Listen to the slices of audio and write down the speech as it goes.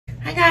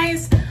Hi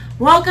guys,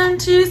 welcome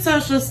to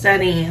Social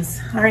Studies.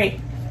 All right,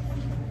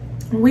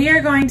 we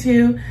are going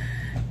to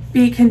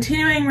be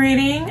continuing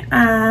reading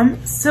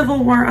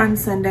Civil War on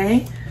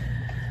Sunday.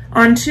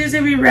 On Tuesday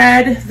we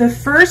read the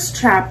first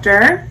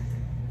chapter,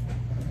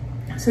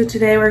 so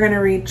today we're going to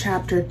read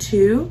chapter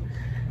 2,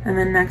 and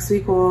then next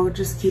week we'll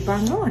just keep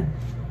on going.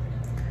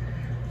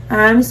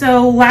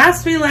 So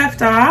last we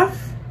left off,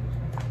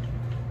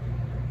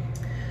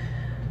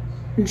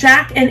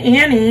 Jack and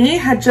Annie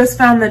had just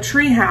found the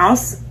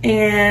treehouse,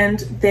 and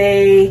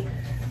they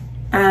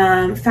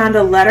found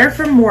a letter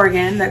from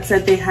Morgan that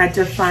said they had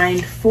to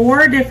find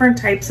 4 different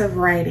types of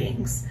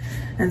writings.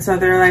 And so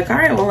they're like, all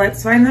right, well,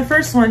 let's find the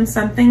first one,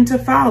 something to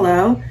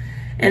follow.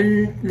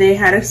 And they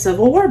had a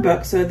Civil War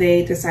book, so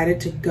they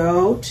decided to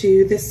go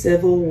to the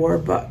Civil War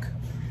book,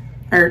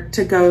 or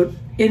to go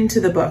into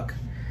the book.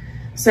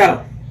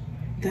 So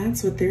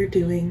that's what they're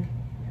doing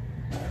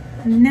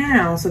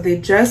now. So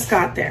they just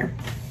got there.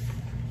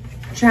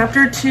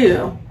 Chapter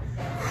 2,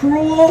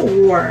 Cruel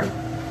War.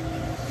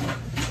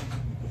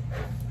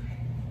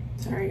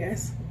 Sorry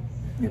guys,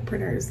 my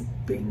printer is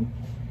being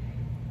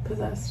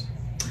possessed.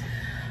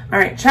 All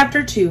right,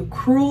 chapter 2,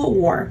 Cruel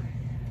War.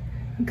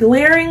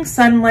 Glaring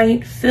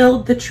sunlight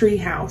filled the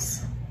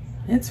treehouse.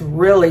 It's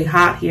really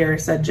hot here,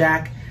 said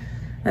Jack.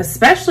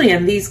 Especially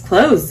in these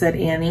clothes, said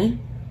Annie.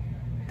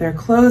 Their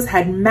clothes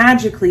had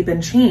magically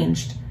been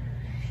changed.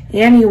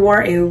 Annie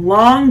wore a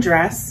long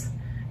dress.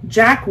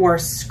 Jack wore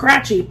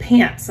scratchy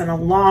pants and a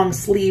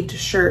long-sleeved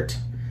shirt.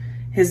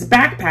 His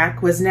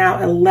backpack was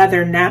now a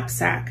leather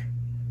knapsack.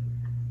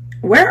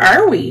 Where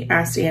are we?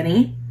 Asked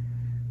Annie.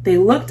 They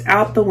looked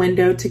out the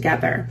window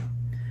together.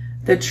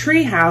 The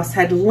treehouse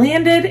had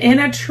landed in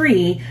a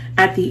tree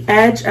at the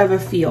edge of a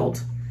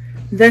field.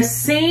 The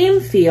same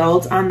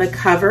field on the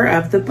cover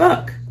of the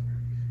book.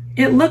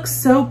 It looks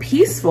so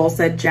peaceful,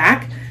 said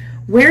Jack.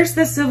 Where's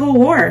the Civil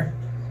War?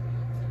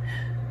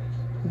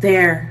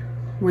 There,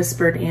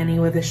 whispered Annie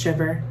with a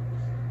shiver.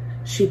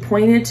 She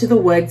pointed to the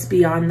woods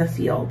beyond the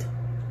field.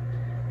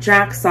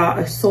 Jack saw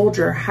a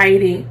soldier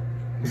riding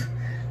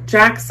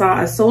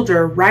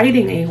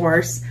a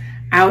horse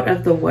out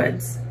of the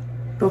woods.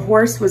 The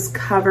horse was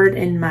covered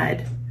in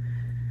mud.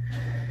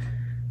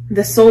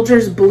 The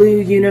soldier's blue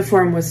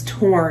uniform was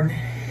torn.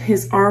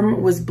 His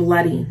arm was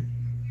bloody.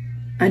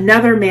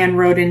 Another man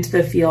rode into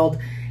the field.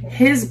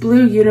 His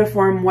blue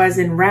uniform was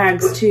in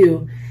rags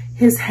too.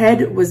 His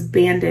head was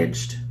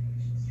bandaged.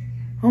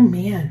 Oh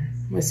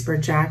man,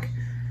 whispered Jack.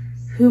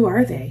 Who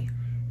are they?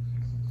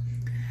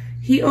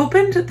 He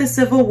opened the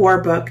Civil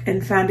War book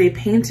and found a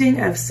painting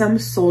of some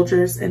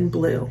soldiers in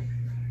blue.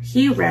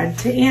 He read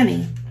to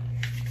Annie.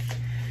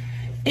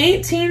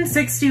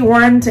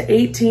 1861 to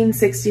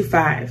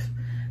 1865.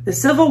 The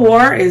Civil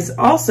War is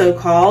also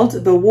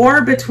called the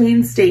War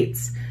Between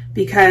States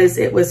because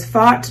it was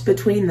fought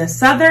between the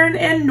southern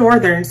and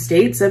northern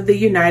states of the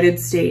United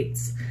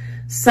States.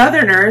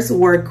 Southerners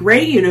wore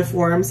gray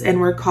uniforms and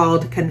were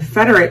called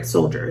Confederate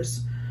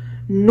soldiers.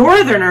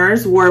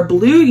 Northerners wore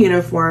blue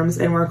uniforms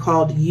and were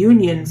called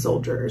Union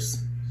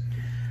soldiers.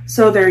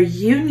 So they're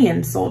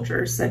Union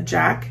soldiers, said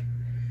Jack.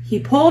 He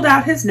pulled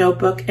out his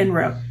notebook and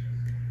wrote,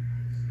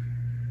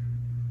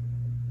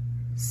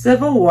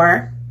 Civil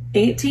War,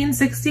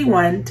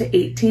 1861 to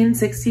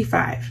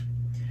 1865.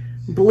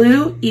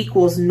 Blue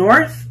equals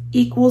North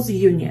equals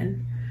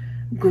Union.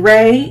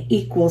 Gray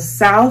equals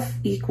South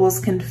equals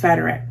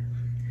Confederate.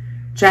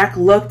 Jack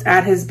looked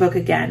at his book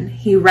again.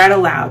 He read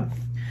aloud.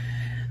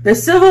 The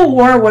Civil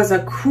War was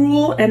a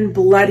cruel and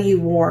bloody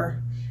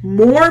war.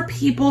 More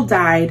people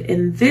died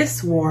in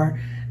this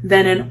war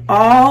than in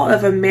all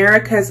of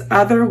America's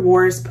other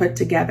wars put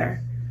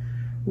together.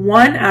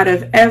 1 out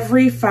of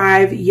every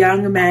 5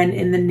 young men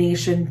in the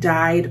nation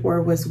died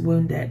or was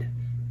wounded.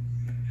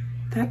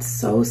 That's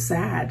so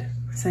sad,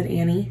 said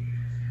Annie.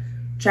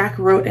 Jack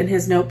wrote in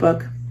his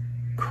notebook,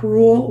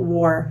 Cruel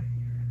War.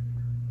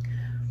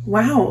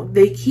 Wow,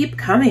 they keep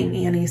coming,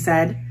 Annie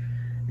said.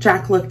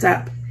 Jack looked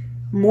up.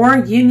 More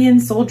Union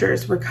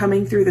soldiers were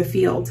coming through the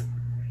field.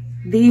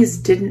 These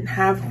didn't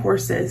have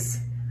horses.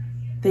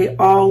 They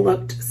all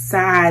looked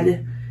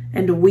sad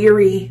and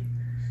weary.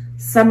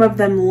 Some of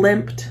them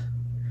limped.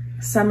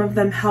 Some of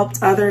them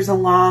helped others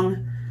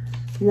along.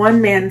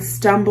 One man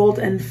stumbled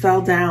and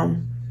fell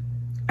down.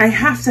 I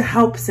have to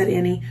help, said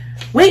Annie.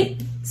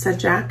 Wait, said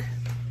Jack.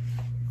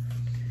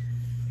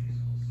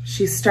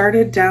 She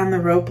started down the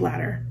rope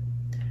ladder.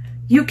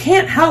 You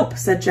can't help,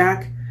 said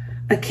Jack.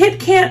 A kid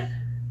can't.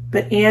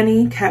 But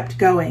Annie kept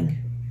going.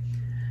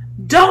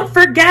 Don't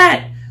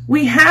forget,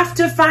 we have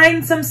to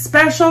find some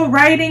special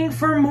writing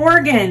for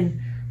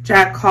Morgan,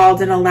 Jack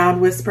called in a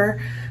loud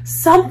whisper.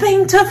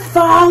 Something to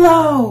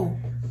follow.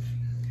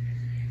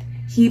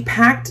 He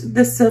packed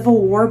the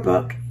Civil War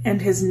book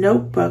and his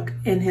notebook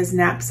in his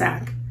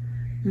knapsack.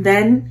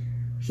 Then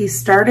he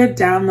started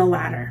down the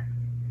ladder.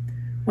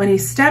 When he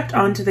stepped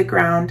onto the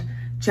ground,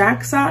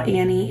 Jack saw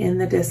Annie in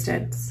the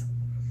distance.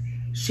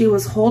 She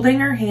was holding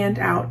her hand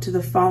out to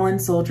the fallen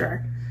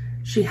soldier.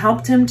 She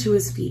helped him to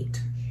his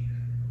feet.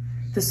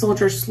 The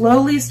soldier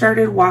slowly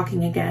started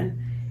walking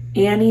again.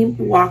 Annie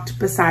walked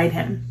beside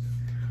him.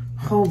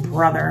 "Oh,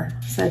 brother,"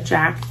 said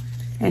Jack,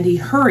 and he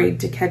hurried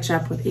to catch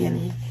up with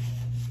Annie.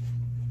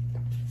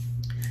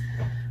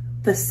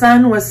 The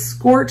sun was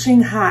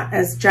scorching hot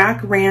as Jack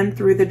ran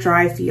through the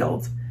dry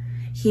field.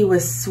 He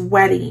was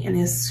sweaty in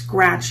his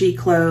scratchy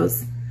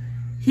clothes.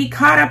 He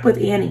caught up with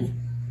Annie.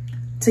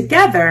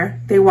 Together,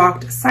 they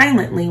walked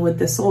silently with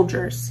the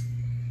soldiers.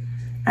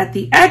 At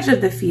the edge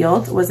of the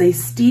field was a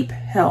steep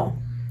hill.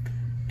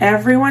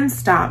 Everyone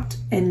stopped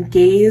and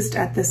gazed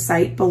at the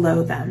sight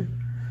below them.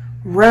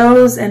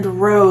 Rows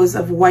and rows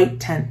of white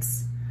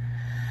tents.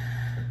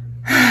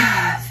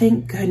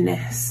 "Thank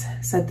goodness,"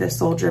 said the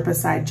soldier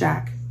beside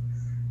Jack.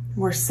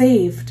 "We're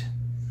saved."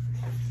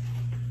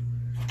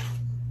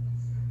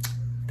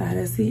 That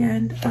is the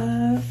end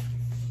of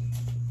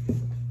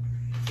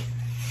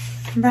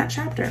that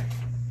chapter.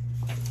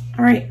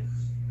 All right.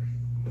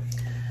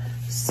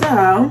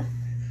 So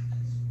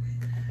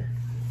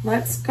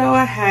let's go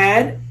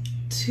ahead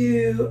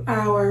to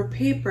our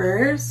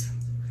papers.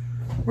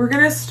 We're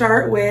going to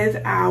start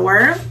with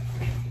our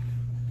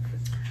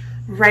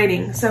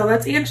writing. So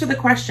let's answer the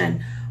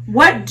question.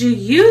 What do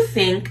you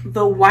think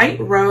the white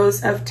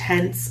rows of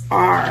tents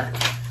are?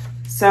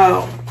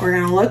 So we're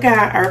going to look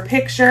at our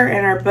picture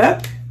in our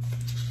book.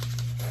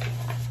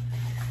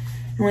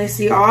 And we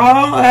see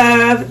all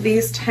of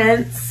these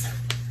tents,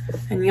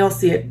 and you'll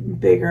see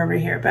it bigger over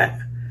here, but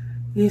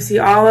you see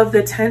all of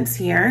the tents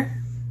here.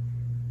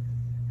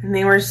 And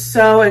they were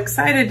so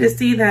excited to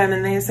see them,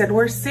 and they said,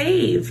 "We're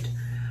saved."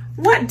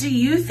 What do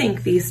you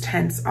think these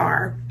tents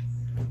are?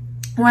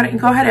 Why don't you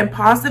go ahead and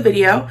pause the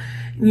video.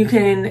 You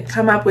can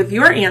come up with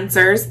your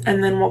answers,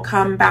 and then we'll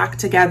come back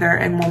together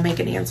and we'll make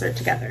an answer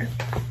together.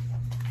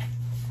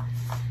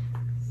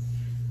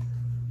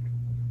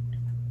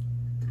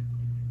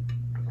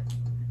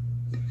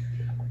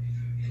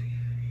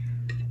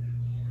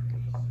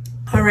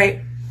 All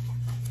right.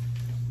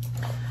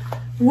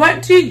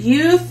 What do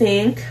you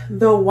think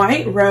the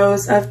white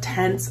rows of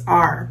tents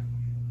are?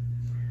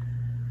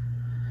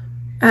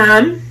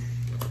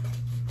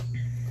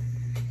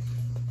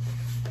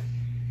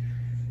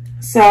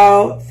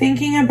 So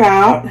thinking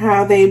about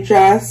how they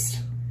just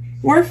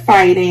were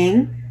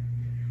fighting,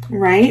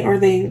 right? Or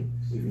they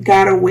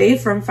got away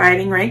from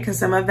fighting, right? Because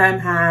some of them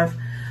have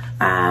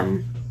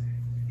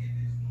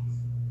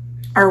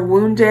are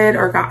wounded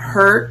or got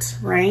hurt,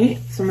 right?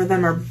 Some of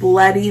them are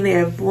bloody, they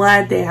have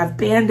blood, they have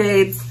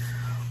band-aids,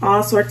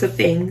 all sorts of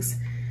things.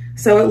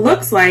 So it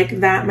looks like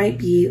that might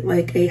be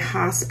like a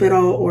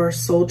hospital or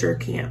soldier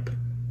camp,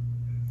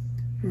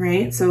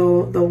 right?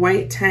 So the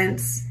white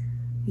tents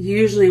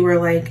usually were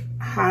like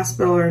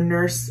hospital or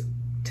nurse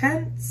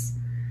tents.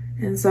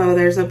 And so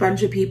there's a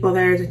bunch of people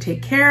there to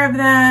take care of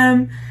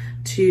them,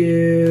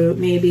 to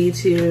maybe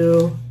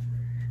to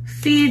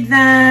feed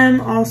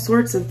them, all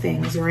sorts of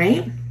things,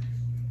 right?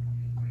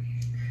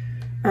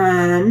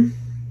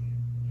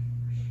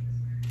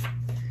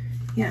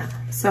 Yeah,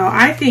 so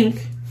I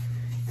think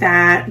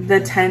that the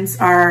tents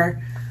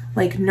are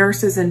like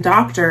nurses and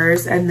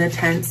doctors, and the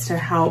tents to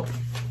help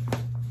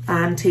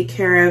take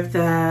care of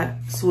the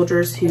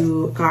soldiers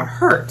who got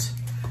hurt.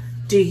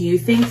 Do you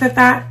think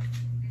that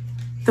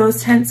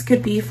those tents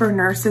could be for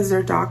nurses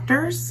or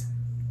doctors?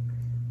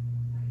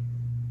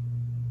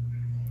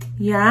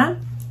 Yeah?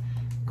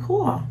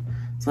 Cool.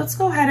 So let's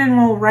go ahead and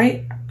we'll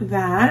write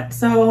that.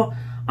 So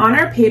on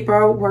our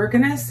paper, we're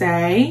gonna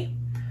say,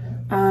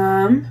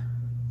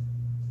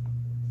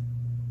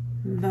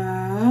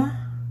 the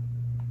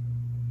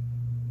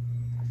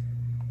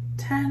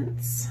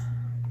tents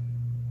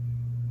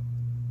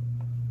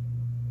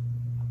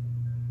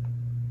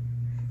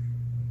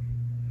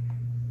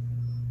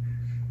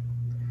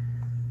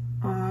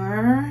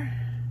are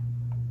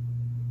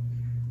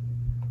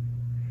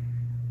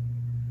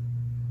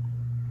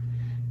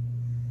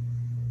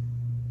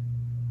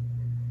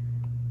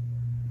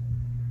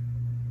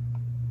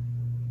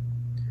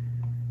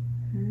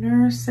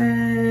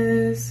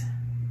nurses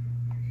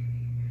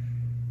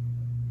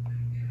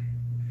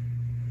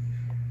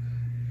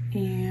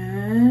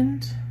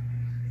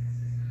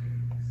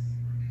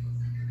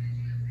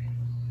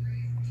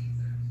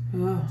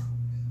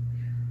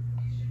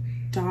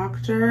and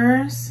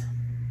doctors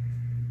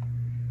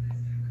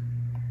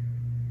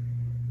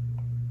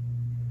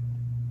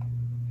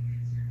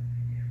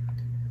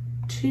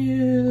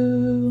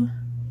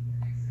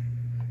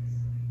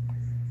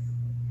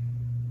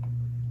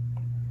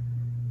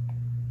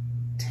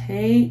to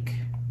take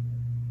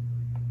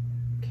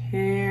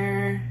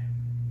care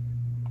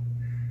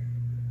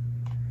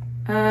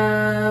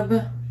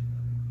of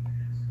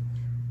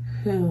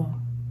who?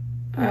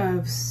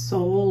 Of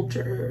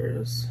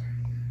soldiers.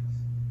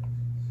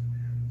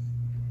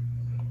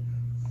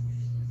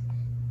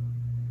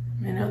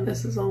 I know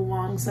this is a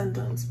long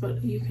sentence,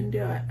 but you can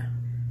do it.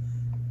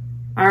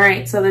 All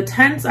right, so the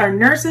tents are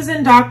nurses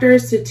and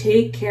doctors to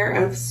take care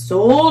of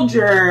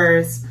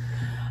soldiers.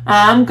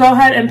 Go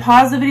ahead and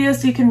pause the video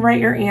so you can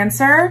write your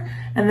answer,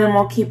 and then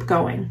we'll keep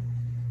going.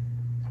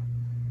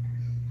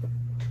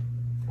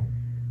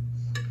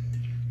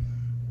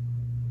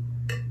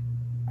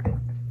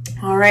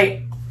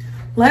 right,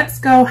 let's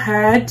go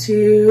ahead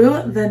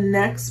to the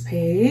next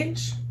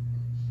page.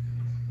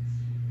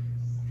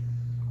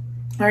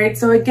 All right,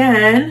 so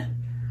again,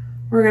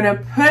 we're gonna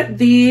put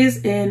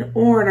these in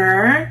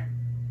order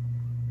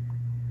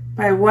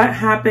by what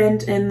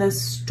happened in the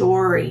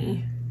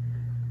story.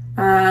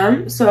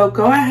 So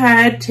go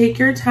ahead, take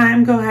your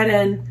time, go ahead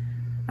and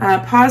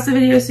pause the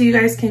video so you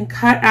guys can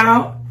cut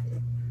out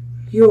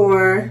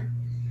your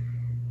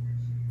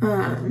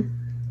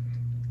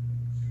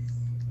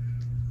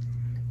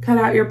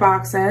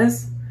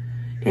boxes,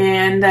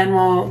 and then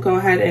we'll go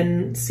ahead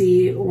and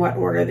see what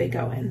order they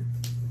go in.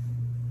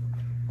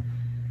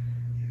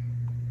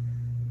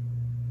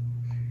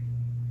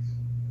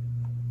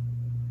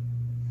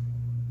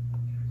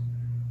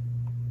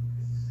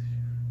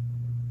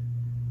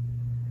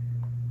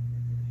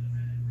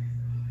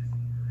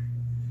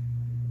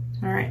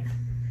 All right.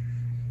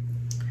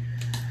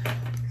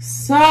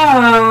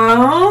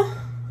 So,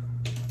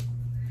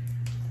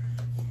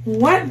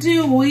 what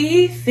do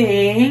we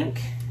think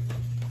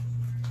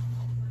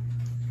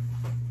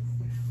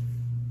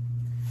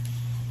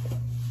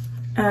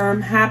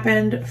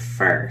happened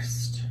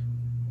first?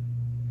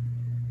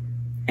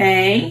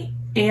 A,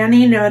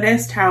 Annie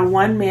noticed how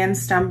one man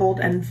stumbled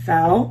and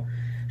fell.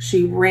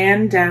 She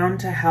ran down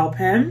to help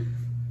him.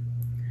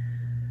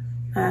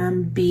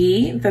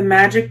 B, the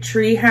magic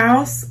tree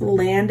house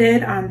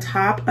landed on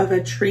top of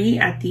a tree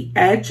at the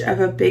edge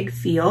of a big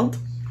field.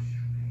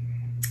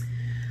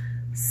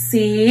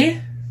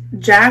 C,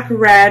 Jack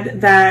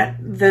read that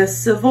the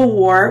Civil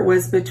War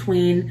was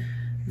between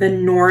the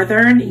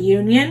Northern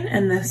Union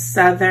and the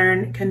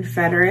Southern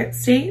Confederate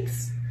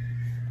States.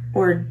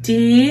 Or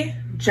D,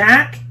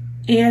 Jack,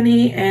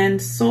 Annie,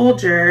 and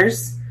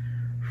soldiers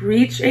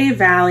reach a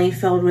valley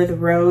filled with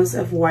rows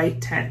of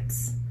white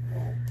tents.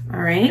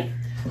 All right.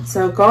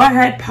 So go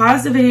ahead,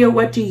 pause the video.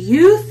 What do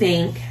you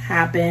think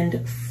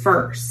happened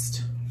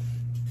first?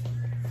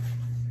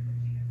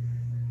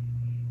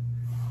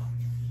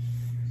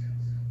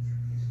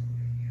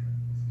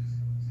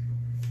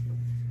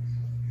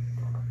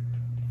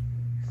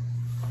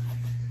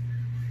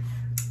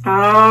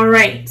 All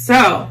right,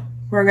 so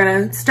we're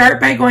gonna start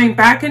by going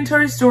back into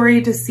our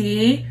story to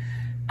see,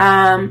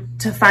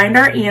 to find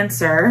our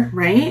answer,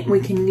 right? We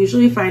can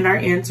usually find our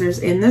answers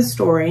in the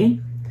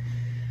story.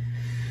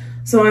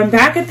 So I'm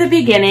back at the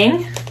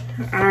beginning,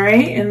 all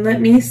right, and let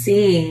me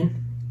see.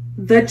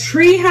 The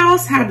tree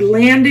house had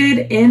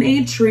landed in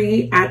a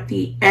tree at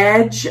the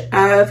edge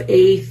of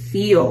a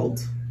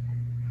field,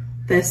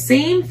 the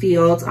same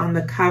field on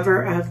the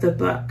cover of the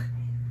book.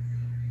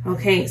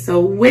 Okay, so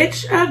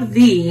which of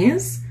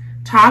these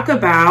talk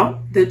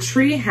about the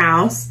tree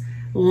house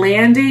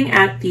landing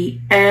at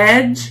the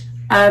edge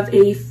of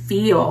a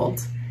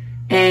field?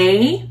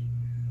 A,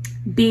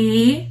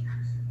 B,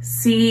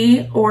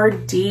 C, or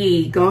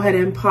D? Go ahead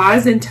and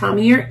pause and tell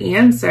me your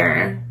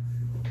answer.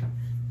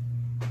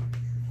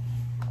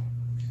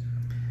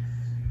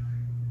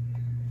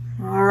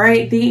 All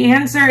right, the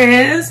answer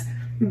is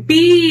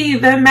B,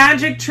 the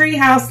magic tree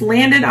house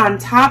landed on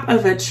top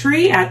of a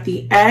tree at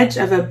the edge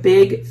of a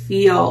big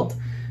field.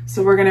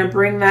 So we're gonna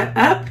bring that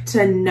up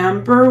to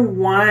number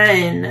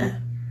 1.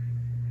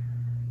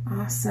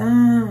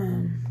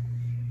 Awesome.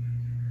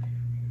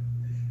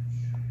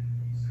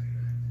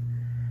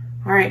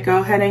 All right, go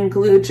ahead and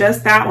glue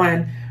just that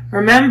one.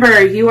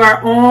 Remember, you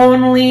are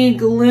only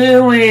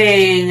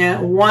gluing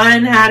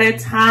one at a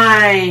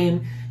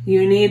time.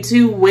 You need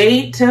to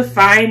wait to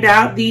find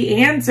out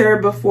the answer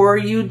before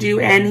you do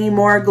any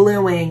more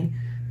gluing.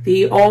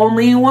 The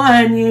only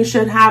one you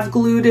should have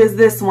glued is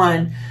this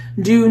one.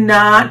 Do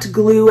not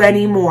glue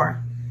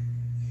anymore.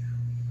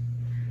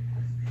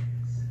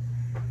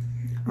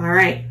 All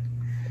right,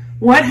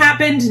 what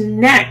happened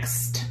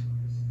next?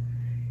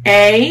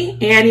 A,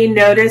 Annie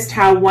noticed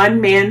how one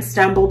man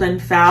stumbled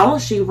and fell.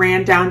 She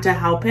ran down to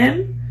help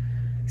him.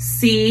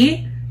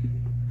 C,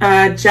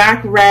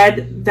 Jack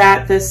read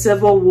that the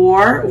Civil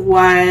War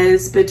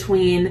was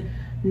between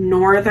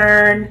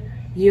Northern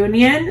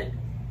Union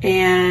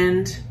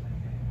and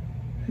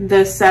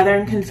the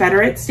Southern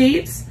Confederate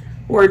States.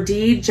 Or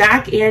D,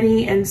 Jack,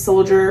 Annie, and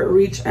soldier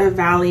reach a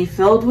valley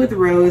filled with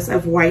rows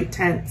of white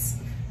tents.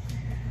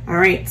 All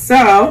right,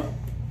 so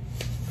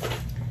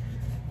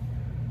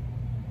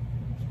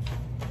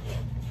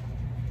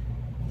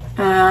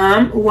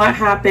what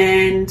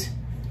happened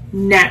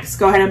next?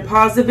 Go ahead and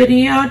pause the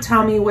video.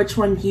 Tell me which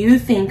one you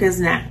think is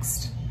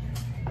next.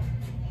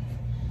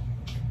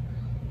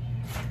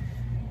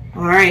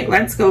 All right,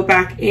 let's go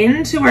back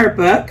into our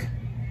book.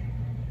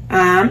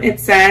 It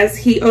says,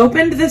 he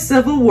opened the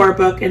Civil War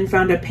book and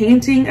found a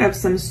painting of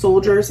some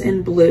soldiers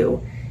in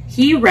blue.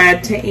 He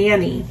read to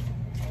Annie,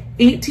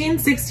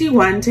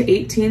 1861 to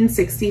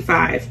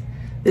 1865.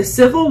 The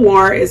Civil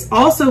War is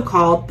also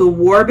called the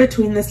War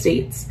Between the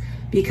States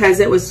because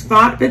it was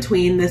fought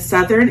between the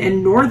southern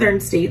and northern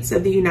states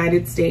of the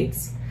United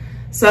States.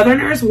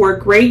 Southerners wore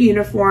gray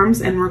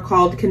uniforms and were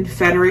called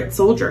Confederate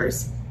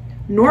soldiers.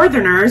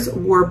 Northerners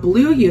wore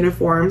blue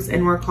uniforms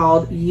and were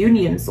called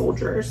Union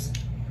soldiers.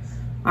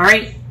 All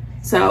right,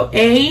 So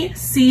A,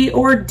 C,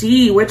 or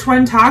D, which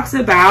one talks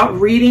about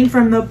reading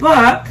from the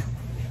book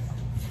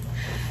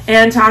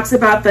and talks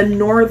about the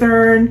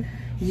Northern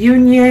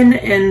Union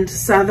and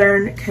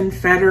Southern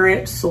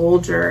Confederate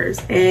soldiers?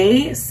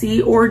 A,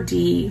 C, or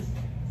D?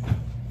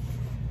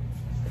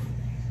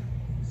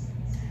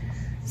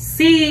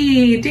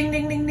 C, ding,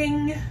 ding, ding,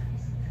 ding.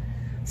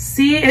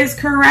 C is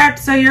correct,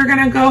 so you're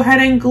gonna go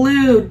ahead and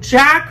glue.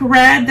 Jack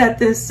read that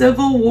the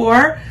Civil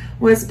War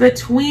was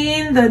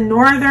between the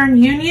Northern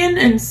Union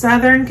and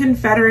Southern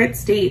Confederate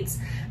States.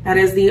 That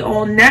is the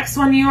next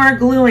one you are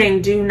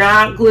gluing. Do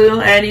not glue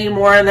any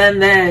more than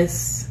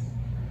this.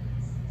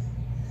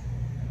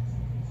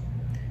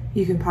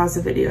 You can pause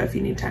the video if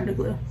you need time to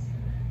glue.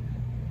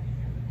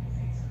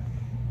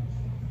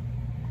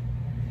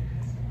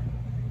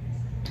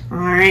 All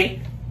right.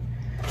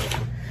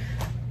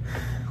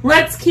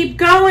 Let's keep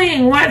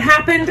going. What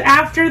happened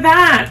after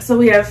that? So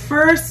we have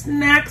first,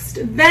 next,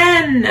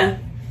 then.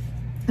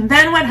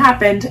 Then what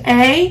happened?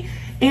 A,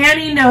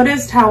 Annie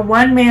noticed how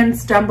one man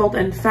stumbled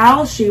and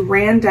fell. She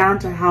ran down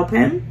to help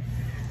him.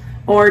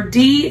 Or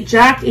D,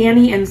 Jack,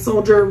 Annie, and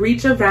Soldier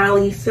reach a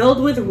valley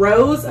filled with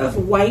rows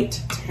of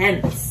white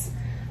tents.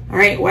 All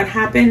right, what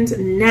happened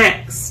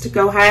next?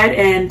 Go ahead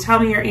and tell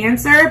me your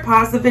answer.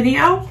 Pause the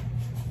video.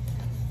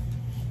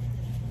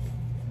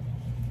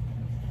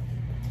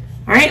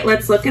 All right,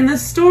 let's look in the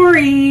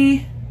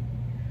story.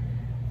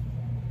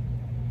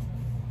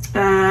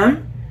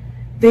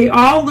 They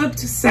all looked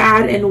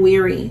sad and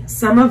weary.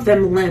 Some of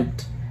them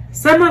limped.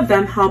 Some of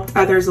them helped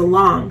others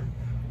along.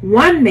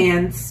 One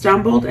man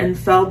stumbled and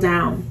fell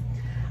down.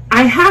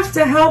 I have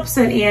to help,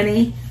 said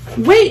Annie.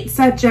 Wait,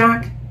 said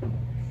Jack.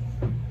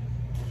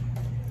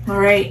 All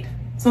right,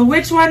 so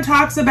which one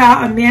talks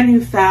about a man who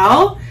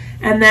fell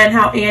and then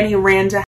how Annie ran to